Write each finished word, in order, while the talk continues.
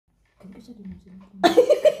Bloomer.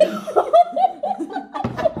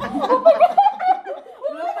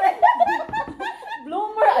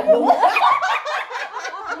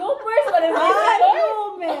 Bloopers pa rin.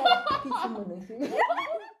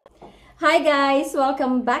 Hi guys,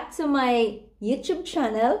 welcome back to my YouTube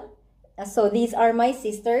channel. So these are my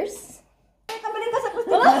sisters.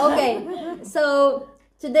 Okay, so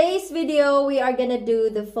today's video we are gonna do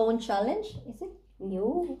the phone challenge. Is it?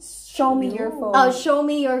 No. Show me your phone. Oh, show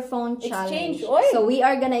me your phone challenge. Exchange, oy. So we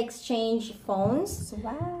are gonna exchange phones.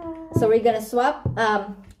 Wow. So we're gonna swap.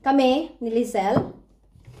 Kami ni Lizelle.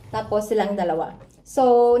 Tapos silang dalawa.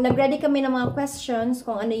 So nag-ready kami ng mga questions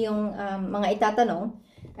kung ano yung mga itatanong.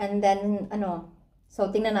 And then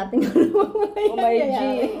so tingnan natin kung Oh my G.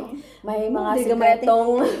 May mga Hindi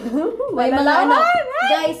sikretong may mga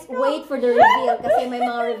guys, wait for the reveal kasi may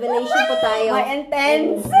mga revelation po tayo may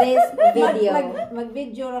intense in this video.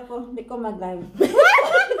 Mag-video ako, hindi ko mag-live.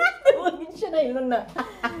 Siya na yun na.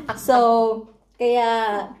 So,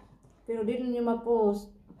 kaya Pero di na niya ma-post.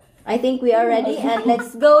 I think we are ready and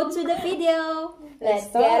let's go to the video. Let's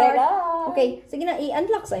get start. it on. Okay, sige na,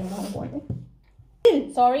 i-unlock sa inyo ang phone.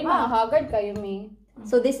 Sorry, haggard kayo, May.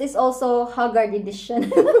 So this is also Haggard edition.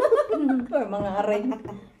 For mga aray.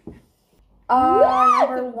 Number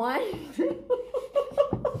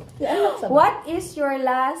 1. I-unlock sa What is your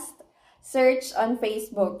last search on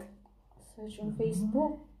Facebook? Search on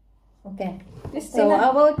Facebook. Okay. So I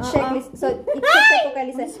will check this. So i-check ko kay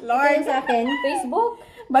Lisa. Lord sa akin. Facebook?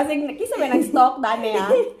 Basig kisa may nag-stalk dani ha.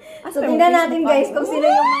 So tingnan natin guys kung sino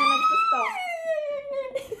yung mga nagsustalk.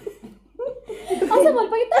 Asa man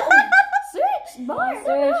pa ito? Search bar.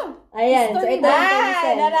 Search. Ayan. So ito yung kay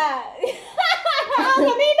Lisa.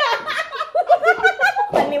 Kanina.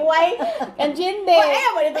 Paniway. Kanjinde. Ay,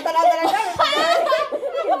 mo dito talaga.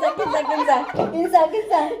 Kinsa.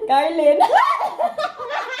 Carlin.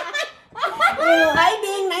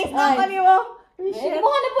 Hiding, nice na pa niyo. Hindi mo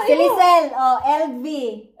hanap po Si Lizelle. Oh, LV.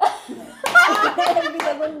 LV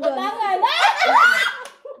sa bundon. Tangan.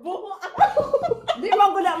 Di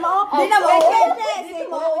mo ko na mo. Di na mo.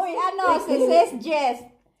 Si Sis Jess.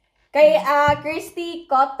 Kay Christy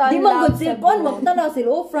Cotton. Di mo good Love cellphone. Cebu. Magtanaw sila.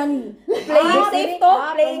 Oh, friend. Playing safe to.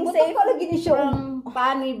 Playing safe. Buto ko lagi ni siya.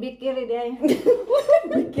 Pani, bikiri di ay.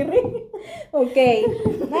 Okay.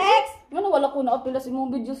 Next. Ano, wala ko na apila si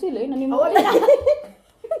mong video sila. Nanimo.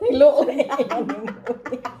 Hello.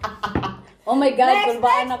 Oh my God,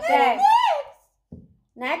 kulbaan ako.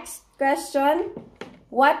 Next question.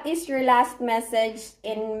 What is your last message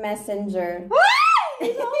in Messenger?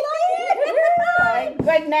 My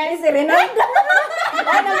goodness. Si Rinaldo.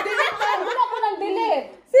 Wala ko nang delete.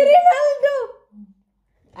 Si Rinaldo.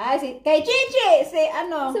 Kay CheChe, si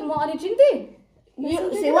ano? Kasi mo ani Chinti.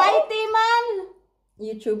 Si Whitey man.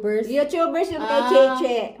 YouTubers. YouTubers yung kay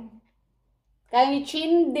CheChe. Kaya ni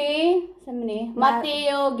Chindi. Saan ni?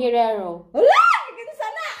 Mateo Guerrero. Wala! Kinsa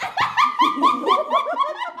na?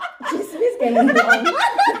 Chismis ka lang doon.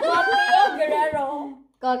 Mateo Guerrero.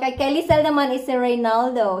 Kay Lizelle naman is si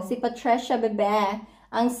Reynaldo. Si Patricia Bebe.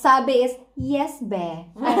 Ang sabi is, yes, be.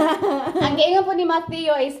 Ang giingon po ni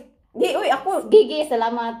Mateo is, Uy, ako. Gigi,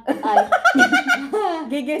 salamat. Ay.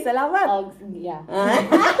 Gigi, salamat. Oh, yeah.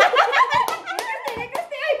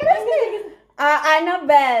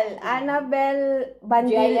 Annabelle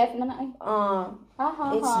Bandil. GIF na na ay.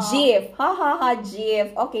 It's GIF. Ha ha ha,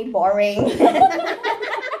 GIF. Okay, boring.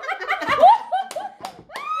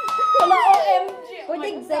 Wala OMG.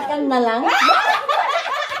 Pwede second na lang.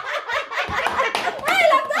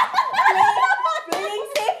 Playing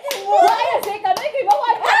safe. Ay, second. Ay, kay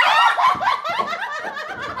bawal.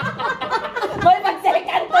 May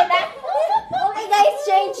mag-second to na. Okay guys,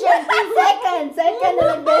 change yun. Second na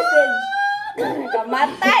nag-message.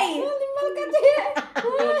 Kamatay.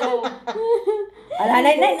 Ala,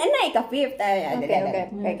 nay, ka-fifth.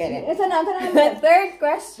 Okay. Ito na. Third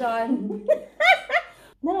question.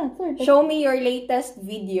 Third. Show me your latest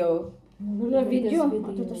video. Video.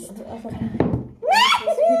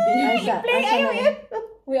 Play, ayaw.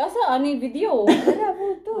 Uy, asa? Ano yung video?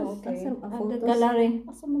 Okay. Kalari.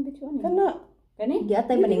 Asa mo video? Kani?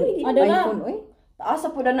 Giatay man yung Ano na? iPhone, oy.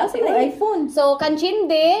 Taasa po na Asa natin. yung iPhone? So,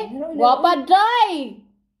 Kanchinde, wapa dry!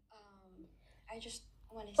 I just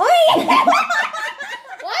want to say.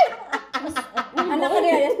 Ano ka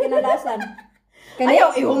rin, yes, pinalasan.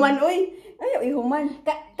 Ayaw, ihuman, uy. Ayaw, ihuman.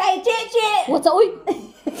 Kay CheChe! What's up, uy?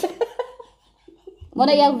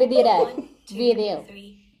 Muna yung video na. 1, 2, Video.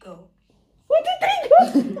 3, go. 1, 2, 3, go.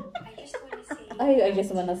 I just want to say. I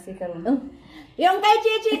just wanna see ka. Yung kay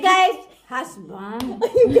CheChe, guys! Husband.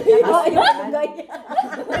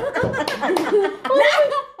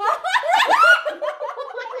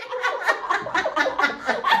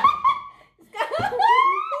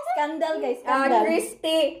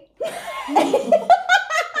 Christy.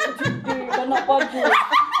 Hindi ka na pa, Diyos.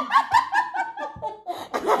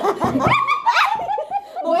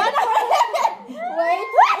 Wait.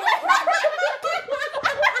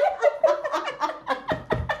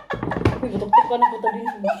 Uy, butok-tok ka na po din.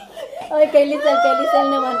 Ay, kay Lisel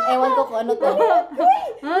naman. Ewan ko kung ano to.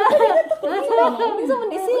 Isa man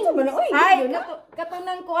disin. Ay,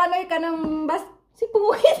 katunang ko ano ka ng bas... Si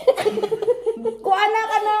Pungukit. Kuana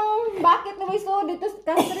ka ng bakit na may so dito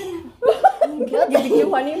sa Catherine.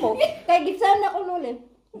 Gibigyuhan ni mo. Kay gitsan na ko nulit.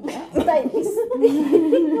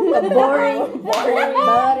 Boring.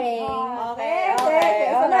 Okay.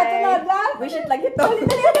 Sunod lang. Wish it lang ito.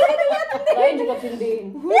 Ay, hindi ka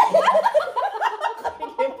hindi.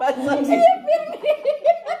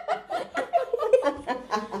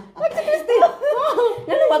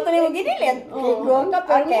 Pato ni mo ginilit.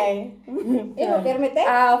 Okay. Permite?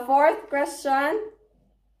 Fourth question.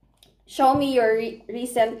 Show me your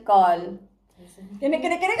recent call. Kini.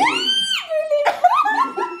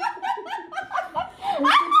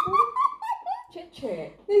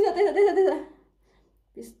 CheChe. Tisa.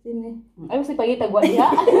 Pistine. Ay, si Pagita, gwalya.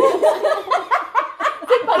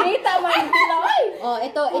 Si Pagita, man. Ay. Oh,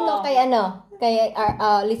 ito kay ano? Kay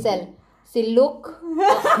Lisel. Si Luke.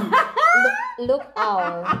 Luke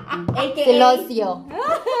Our. AKA. Si Locio.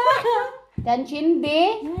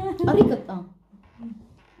 Kanchindi. Arikot oh.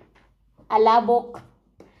 Alabok.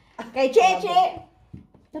 Kay CheChe.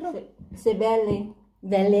 Si Belly.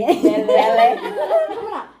 Bele.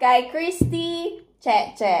 Kay Christy.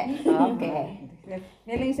 CheChe. Okay.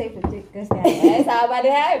 Feeling safe to check kasi. Eh, sabi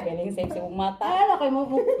niya. Piling safe si mong mata. Ano kay mo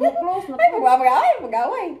close na.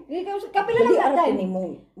 Mag-away. Ikaw kapila lang sa dai.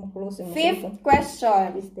 mo close mo. Fifth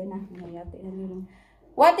question. Piste na. Mayate ano.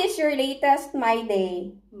 What is your latest My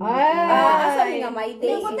Day? Ay. Sabi nga My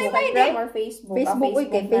Day, Hindi ko tayo My Instagram Day. or Facebook? Facebook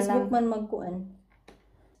uy kay na Facebook lang. man magkuan.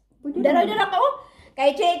 Dala ka oh.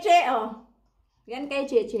 Kay CheChe oh. Yan kay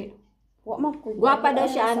CheChe. Guwapa daw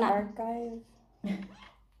siya, Sa anak. archive.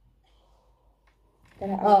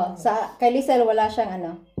 Oh, sa kay Lisel wala siyang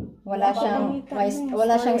ano. Wala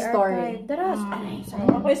siyang story. Daras.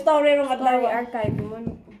 Ako story ron Story adlaw. archive mo.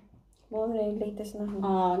 Mo na yung latest na.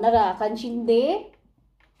 Nara, kanchindi.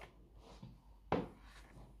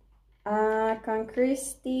 Kang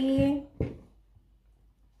Christy.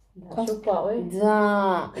 Kasupa, oy.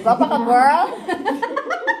 Gwapa ka, girl?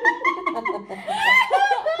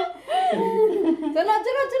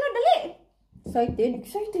 Sunod dali. Excited?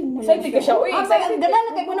 Excited ka siya, uy. Excited Dala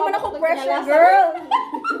na kay mo naman ako pressure, girl.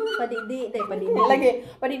 Padidi. Lagi.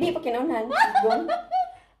 Padidi pa kinaunan. Go.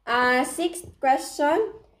 Sixth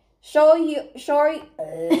question. Show your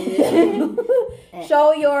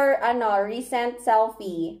recent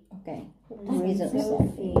selfie. Okay. Reason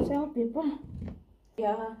Selfie pa.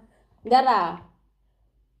 Yeah. Dara.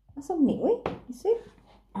 Asa ni uy? Isip.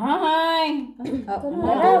 Hi.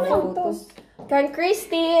 Dara photos. Kang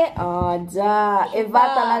Christy. Eva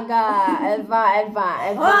talaga. Eva.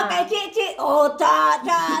 Oh, kay CheChe. Oh, cha.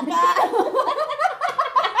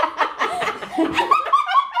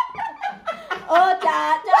 Oh,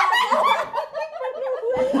 cha.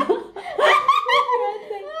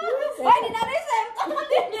 Ay, di na reset.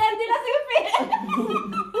 Di na selfie.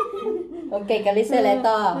 Okay, kay Lisel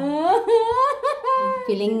ito.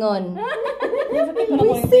 Kilingon.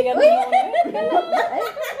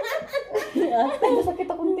 Sakit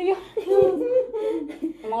akong tiyo.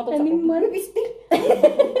 Ang mga to sa Piste.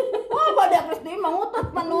 Oh, ba da piste mangutot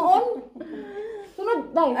manuon.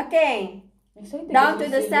 Sunod dai. Okay. Down to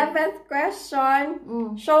the seventh question.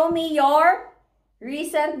 Show me your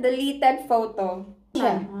recent deleted photo.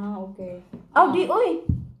 Okay. Di oy.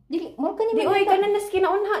 Dili mo ka ni Di oy, kanan nas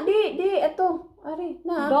kinaunha. Di, eto. Ari,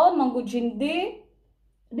 na. Doon, manggujindi.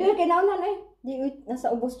 Di kay naunan eh. Di uy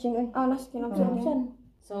nasa ubos ching uy. Nas kinaunha.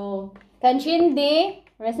 So, kanchindi.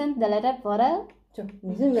 Recent deleted photo.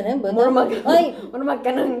 Minsan ba na ba? Ay, ano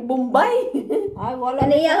ka ng Bombay? Ay, wala.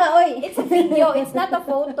 Kaniya ha oy. It's a video, it's not a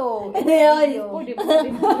photo. Oh, di ba?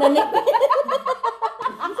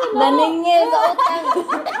 Naningil sa utang.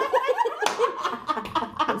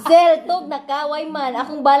 Sel, tog nakaway man.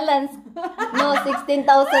 Akong balance. No,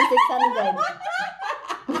 16,600.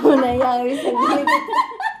 Muna yung recent.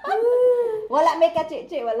 Wala may ka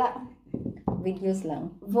CheChe, wala. Videos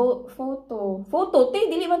lang. Photo. Te,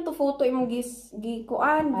 dili man to photo imong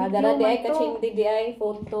gikuan. Dara di ay kachindi di ay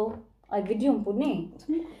photo. Ay, video po ni.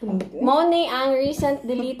 Mo ni ang recent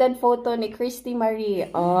deleted photo ni Christy Marie.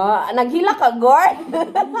 Naghila ka, girl?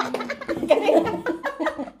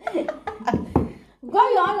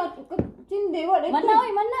 Gaya ano, hindi wala. Mana,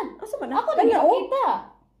 oy, mana. Asa man na? Ako na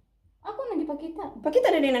nakita. Ako nagipakita. Pakita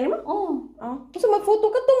na din na mo? Oh. So mag-photo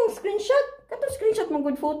ka tong screenshot. Katong screenshot mo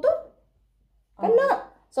good photo? Kana.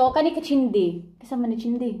 So, kani ka Chindi. Kasama ni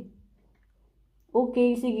Chindi.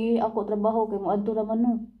 Okay, sige. Ako trabaho. Kaya mo adto naman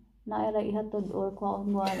no. Naira ihatod or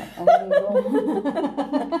kwaon mo.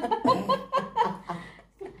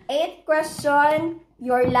 Eighth question.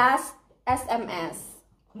 Your last SMS.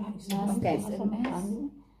 Okay.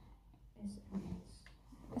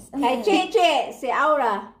 Kay CheChe, si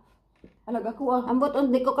Aura. Alag ako Ambot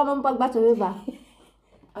undi ko ka mong pagbaso, ba?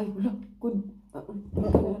 Ay, wala. Good.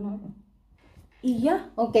 Iya.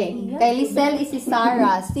 Okay. Kay Lisel is si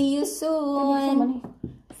Sarah. See you soon.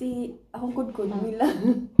 Si akong good nila.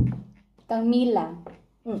 Kang Mila.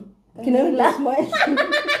 Kinalas mo eh.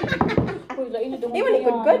 Uy, lain na dumong Di man ni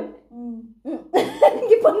good.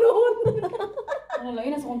 Gipanood. Ano, lain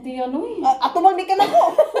na sa kuntiyan, no eh. Ato mang di ka na ko.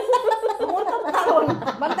 Taron.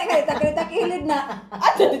 Bantay ka kilid na.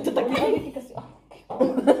 Kasi,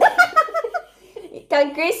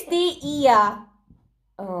 Kang Christy, iya.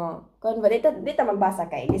 Kon ba dito magbasa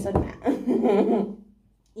kay listen na.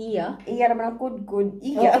 Iya. Iya naman ang good.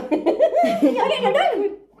 Iya. Iya na dal.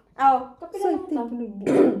 Aw,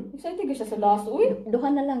 excited ka siya sa last. Uy,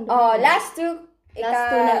 Duha na lang. oh, last two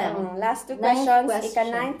na lang. Last two Ninth questions. question.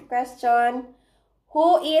 Ninth question.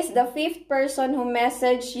 Who is the fifth person who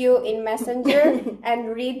messaged you in Messenger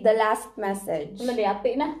and read the last message? wala di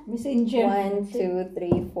ate na. Messenger. 1, 2,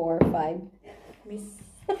 3, 4, 5. Miss.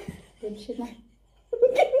 Dead shit na.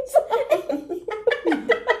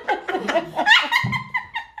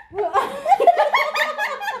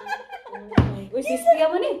 Uy, sistiya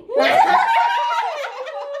mo ni.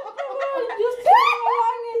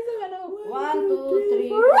 One, two, three,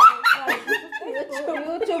 four, five.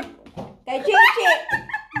 YouTube. Kay CheChe.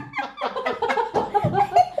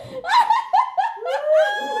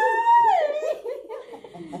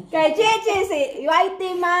 Kay CheChe, si YT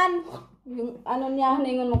man. Yung ano niya.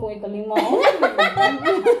 Naingon mo kung ikalima.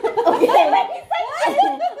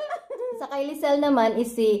 Sa kay Lisel naman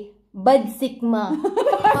is si Bad Sigma.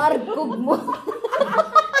 Hardkog mo.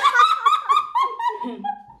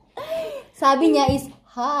 Sabi niya is,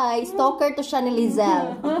 hi, stalker to siya ni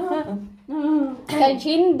Lizelle. Kay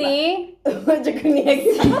Chindi,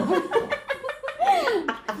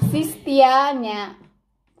 sistia niya.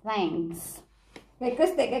 Thanks. Kay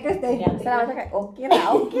Kriste. Salamat kay okay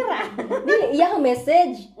ra. Dili, iya ang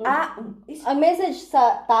message. Ang message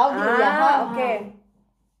sa tao, dili iya ha. Okay.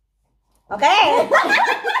 Okay.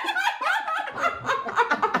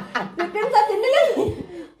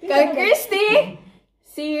 Kay Christy,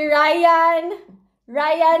 si Ryan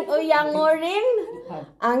Uyangorin.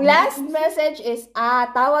 Ang last message is,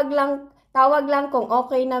 tawag lang kung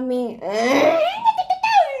okay na mi.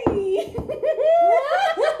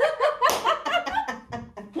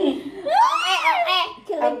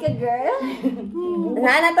 Kilig ka, girl.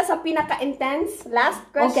 Nanata sa pinaka-intense. Last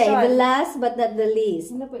Okay, question. the last but not the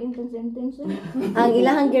least. Ano pa intense? Ang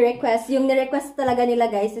ilahang gi-request, yung ni-request talaga nila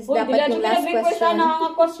guys is Uy, dapat yung last question na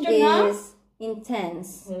question na. is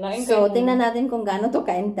intense. Walain So, kayo. tingnan natin kung gaano to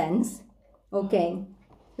ka-intense. Okay.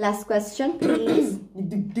 Last question, please.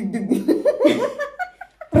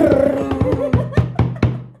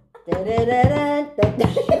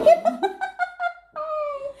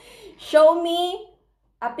 Show me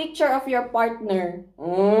a picture of your partner.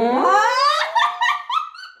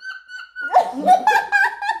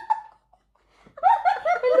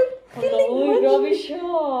 Uy, grabe siya.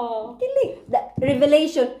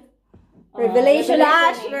 Revelation. Revelation.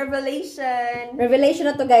 Revelation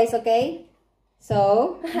na to guys, okay?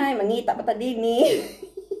 So, Ay, mangita pa ta din ni.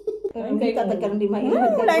 Hindi tatagal di may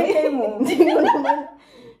Lain kayo mo.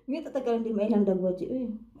 Hindi tatagal di may lang dagwa ji.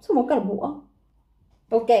 sumakal buang.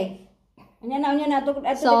 Okay. Anya na to.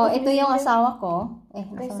 So, ito yung asawa ko.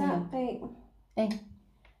 Asawa Kaysa, niya. kay... Eh,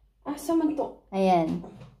 man to? ayan.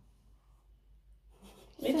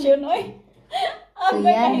 Lechon, oy. So,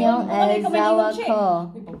 yan yung asawa ko.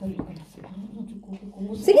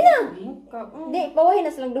 Sige na! Hindi, pawahin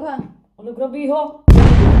na silang duha. Ano, grabe ha.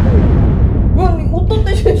 Utot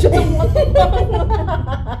na siya sa mga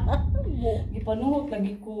Gipanuhot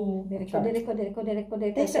lagi ko. Dere ko.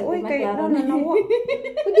 Tesa, uy, kay ano na nawa.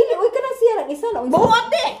 Dili, uy ka na siya lang isa lang.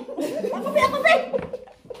 Buhati!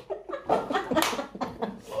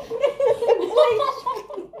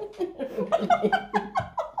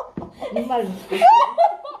 Animal.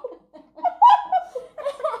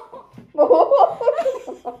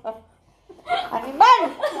 Animal!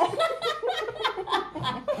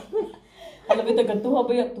 Alam mo, tagantuha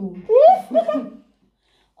ba yan to?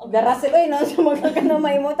 Darasil, uy, no? Sa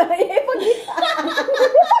magkakanamay mo tayo. Pagkita.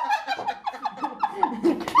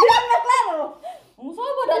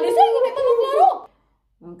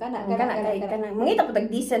 Ay, kanang mangita po tag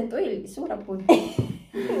decent oil. Isura po.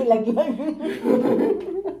 Ilaglag.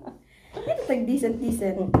 Ito tag decent.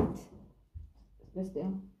 Gusto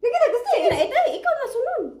yun. Sige na, ito, ikaw na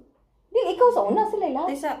sunod. Di, ikaw sa una sila lahat.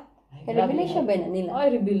 Tesa, Revelation ba na nila?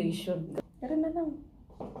 Ay, revelation. tara na lang.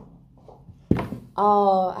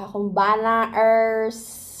 Oh, akong banners.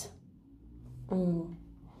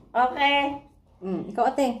 Okay. Ikaw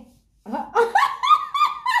ate.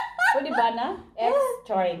 Pwede ba na? X,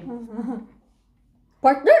 Choring.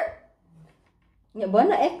 Partner! Nga ba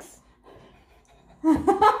na ex?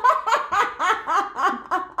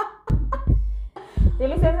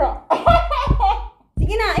 Tilisin ro.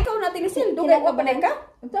 Sige na, ikaw na tilisil. Dugay ka ba na ka?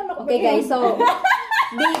 Okay guys, so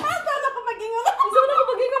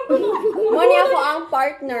Muni ako ang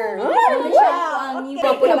partner. ano siya ang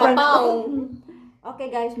Ikaw po na mapaong. Okay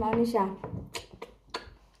guys, maano siya.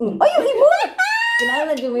 Ay, yung ibon! Kilala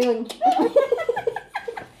na dyan mo yun.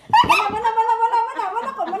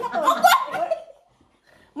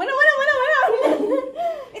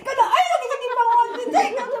 Ikaw na, ay, lagi lagi pa ako.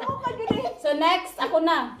 Ikaw na mo ka dyan. So next, ako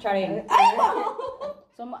na. Choring.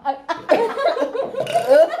 So,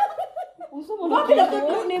 Unsa mo na? Bakit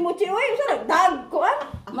natutulog ni mo, Chiwe? Saan nagdag ko, ah?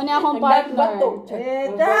 Mani akong partner.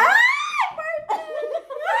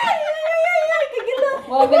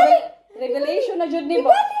 Wala revelation na jud ni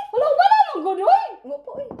ba? Wala man gud oy.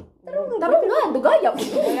 Tarong nga, dugaya po.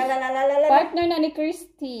 Partner na ni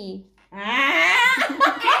Christy.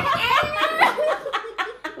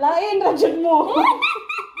 Lain ra jud mo.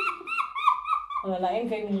 Wala lain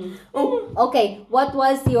kay mo. Okay, what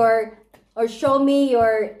was your, or show me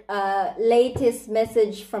your latest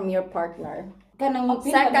message from your partner? Kanang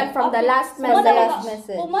Second from the last From the last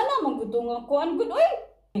message. Kumana man gud nga kuan gud oy.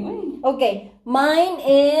 Okay, mine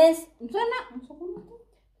is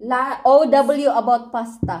OW about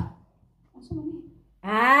pasta.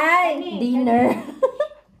 Ay, Dinner.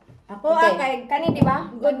 ako Okay. kay kani di ba?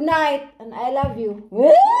 Good night and I love you.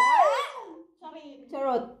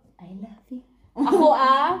 Charot. I love you. Ako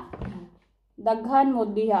daghan mo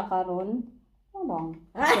diha karon. Ano?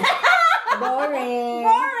 Boring.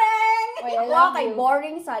 Wait, I Ako love kay you.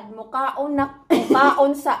 boring sad mo kaon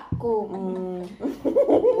sa ko.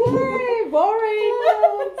 Boring.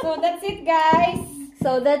 So that's it guys.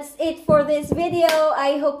 So that's it for this video.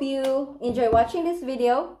 I hope you enjoy watching this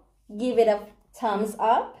video. Give it a thumbs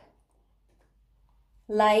up.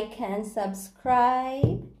 Like and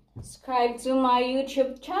subscribe. Subscribe to my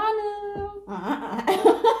YouTube channel.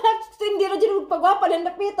 Hindi na dyan magpagwapa ng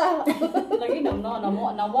napita. Lagi nawa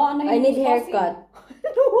na. I need haircut.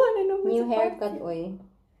 New haircut, oy.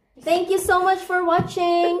 Thank you so much for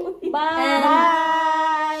watching. Bye.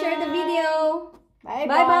 And share the video. Bye-bye.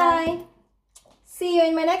 Bye-bye. See you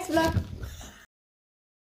in my next vlog.